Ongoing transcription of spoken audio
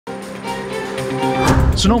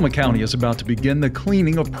Sonoma County is about to begin the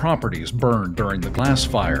cleaning of properties burned during the glass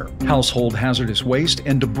fire. Household hazardous waste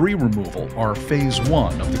and debris removal are phase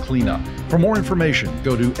 1 of the cleanup. For more information,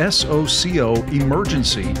 go to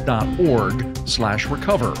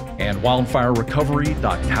socoemergency.org/recover and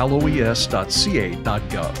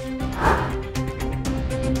wildfirerecovery.caloes.ca.gov.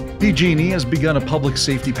 PG&E has begun a Public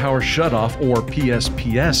Safety Power Shutoff, or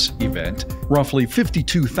PSPS, event. Roughly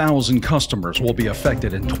 52,000 customers will be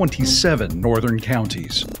affected in 27 northern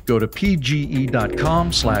counties. Go to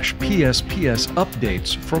pge.com/PSPS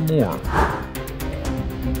updates for more.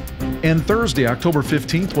 And Thursday, October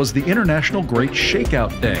 15th, was the International Great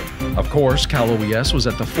Shakeout Day. Of course, Cal OES was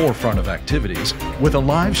at the forefront of activities with a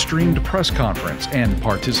live-streamed press conference and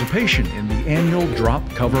participation in the annual Drop,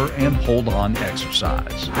 Cover, and Hold On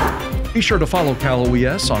exercise. Be sure to follow Cal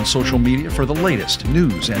OES on social media for the latest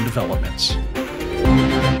news and developments.